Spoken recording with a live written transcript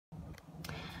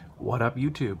What up,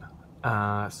 YouTube?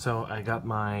 So I got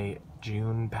my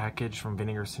June package from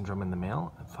Vinegar Syndrome in the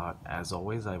mail. I thought, as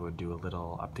always, I would do a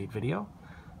little update video.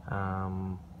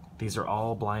 These are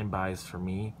all blind buys for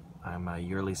me. I'm a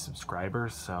yearly subscriber,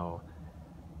 so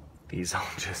these all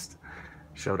just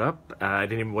showed up. I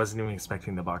wasn't even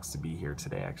expecting the box to be here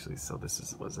today, actually, so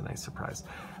was a nice surprise.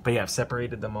 But yeah, I've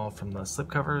separated them all from the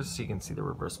slipcovers so you can see the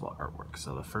reversible artwork.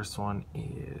 So the first one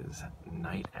is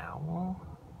Night Owl.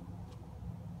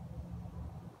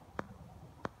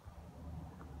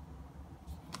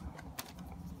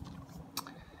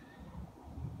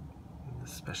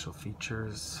 Special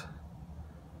features: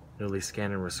 newly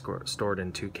scanned and restored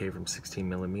in 2K from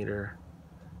 16mm,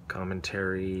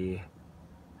 commentary,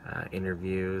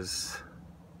 interviews,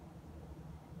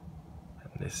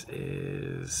 and this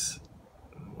is,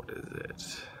 what is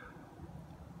it,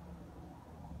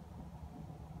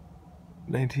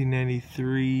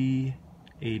 1993,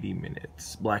 80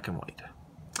 minutes, black and white.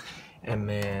 And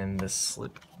then the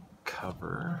slip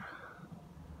cover,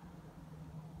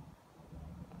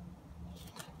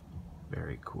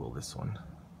 very cool, this one.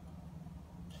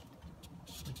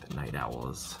 Like the Night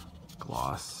Owl's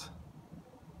gloss.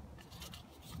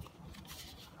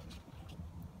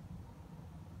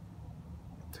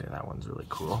 So that one's really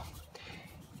cool.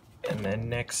 And then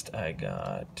next I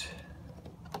got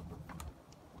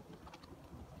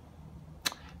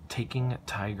Taking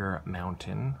Tiger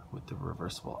Mountain with the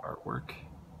reversible artwork.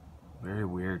 Very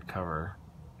weird cover.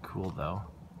 Cool though.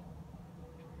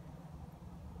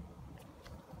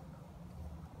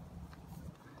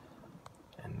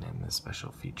 And then the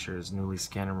special features: newly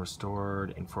scanned and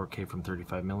restored in 4K from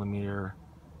 35mm,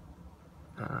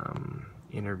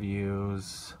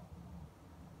 interviews,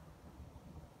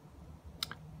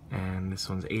 and this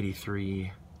one's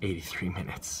 83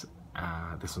 minutes.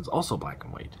 This one's also black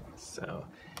and white. So,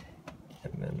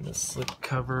 and then the slip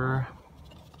cover.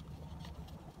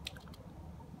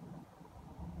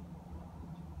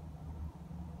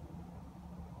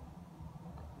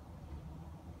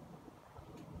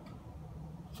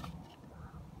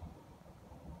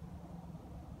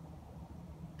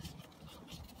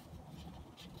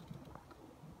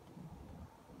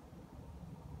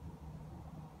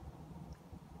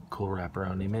 Cool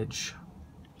wraparound image.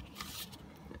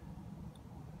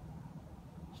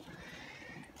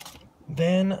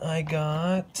 Then I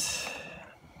got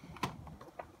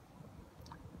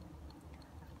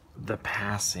The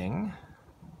Passing.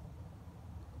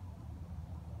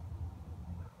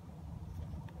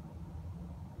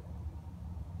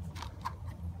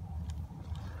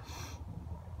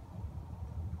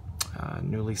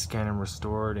 Newly scanned and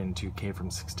restored in 2K from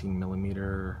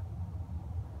 16mm.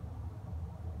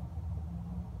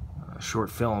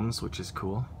 Short films, which is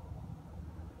cool.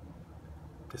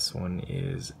 This one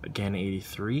is again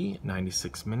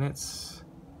 96 minutes,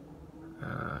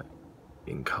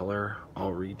 in color,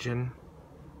 all region.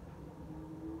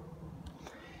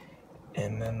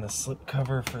 And then the slip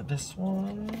cover for this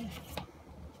one.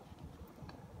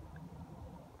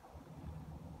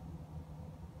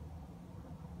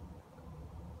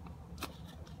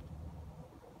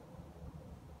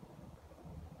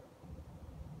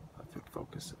 If it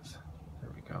focuses. There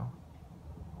we go.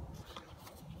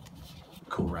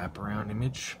 Cool wraparound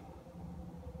image.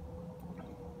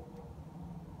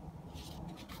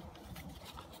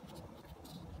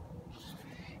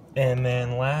 And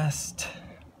then last,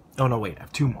 oh no, wait, I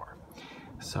have two more.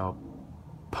 So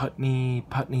Putney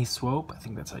Swope, I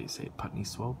think that's how you say it, Putney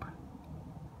Swope.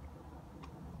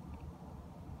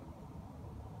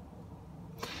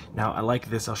 Now I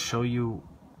like this. I'll show you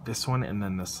this one and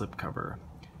then the slip cover.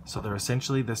 So they're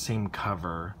essentially the same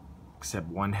cover, except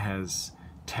one has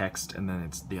text and then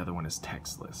the other one is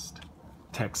textless.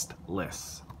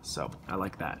 So I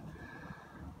like that.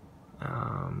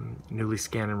 Newly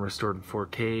scanned and restored in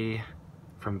 4K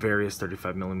from various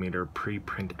 35mm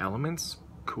pre-print elements.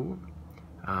 Cool.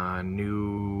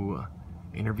 New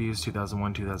interviews,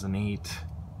 2001, 2008.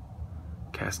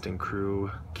 Cast and crew,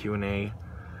 Q&A.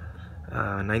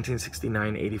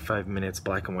 1969, 85 minutes,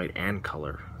 black and white and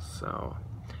color. So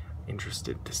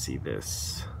interested to see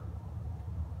this.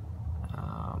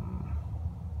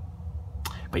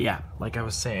 But yeah, like I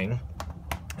was saying,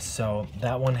 so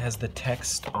that one has the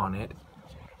text on it,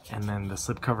 and then the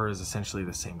slipcover is essentially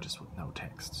the same, just with no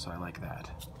text, so I like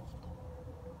that.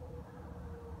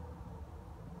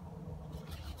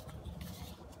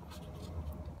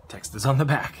 Text is on the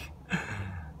back.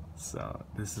 So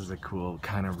this is a cool,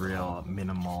 kind of real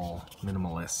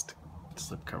minimalist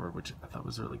slipcover, which I thought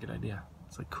was a really good idea.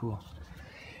 It's like cool.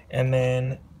 And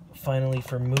then finally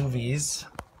for movies,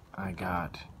 I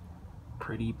got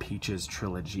Pretty Peaches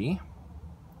Trilogy.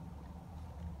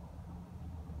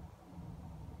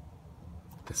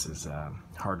 This is a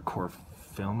hardcore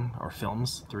film, or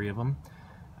films, 3 of them.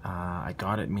 I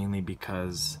got it mainly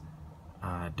because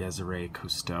Desiree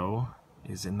Cousteau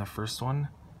is in the first one,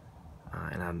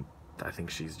 and I think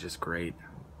she's just great.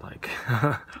 Like,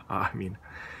 I mean,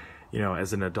 you know,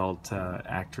 as an adult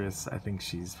actress, I think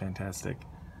she's fantastic.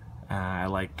 I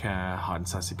like Hot and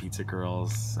Saucy Pizza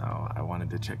Girls, so I wanted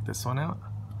to check this one out.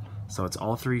 So it's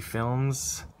all 3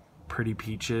 films: Pretty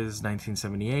Peaches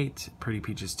 1978, Pretty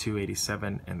Peaches 2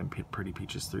 87, and then Pretty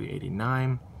Peaches 3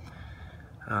 89.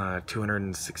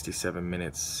 267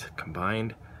 minutes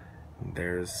combined.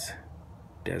 There's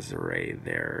Desiree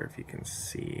there, if you can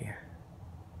see.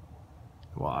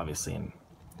 Well, obviously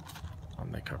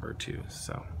on the cover too.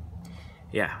 So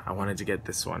yeah, I wanted to get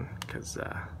this one because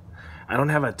I don't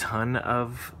have a ton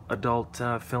of adult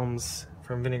films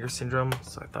from Vinegar Syndrome,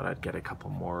 so I thought I'd get a couple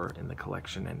more in the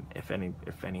collection, and if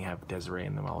any have Desiree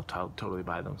in them, I'll totally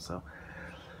buy them. So,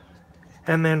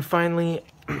 and then finally,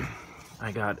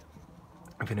 I got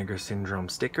a Vinegar Syndrome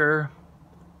sticker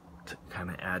to kind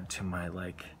of add to my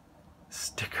like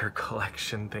sticker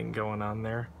collection thing going on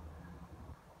there.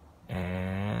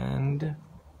 And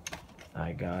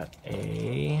I got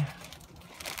a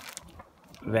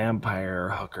Vampire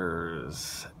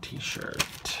Hookers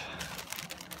t-shirt,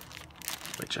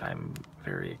 which I'm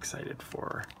very excited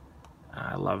for.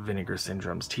 I love Vinegar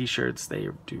Syndrome's t-shirts. They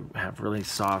do have really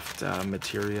soft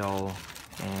material,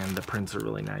 and the prints are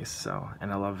really nice. So,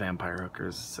 and I love Vampire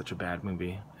Hookers. It's such a bad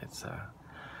movie. It's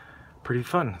pretty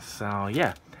fun. So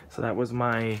yeah, so that was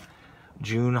my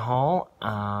June haul.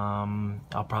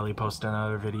 I'll probably post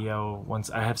another video once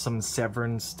I have some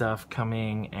Severin stuff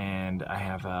coming, and I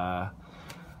have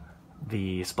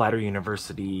the Splatter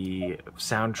University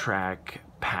soundtrack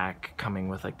pack coming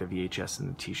with like the VHS and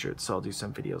the t-shirts, so I'll do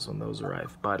some videos when those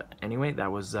arrive. But anyway,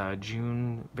 that was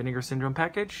June Vinegar Syndrome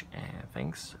package, and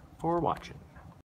thanks for watching.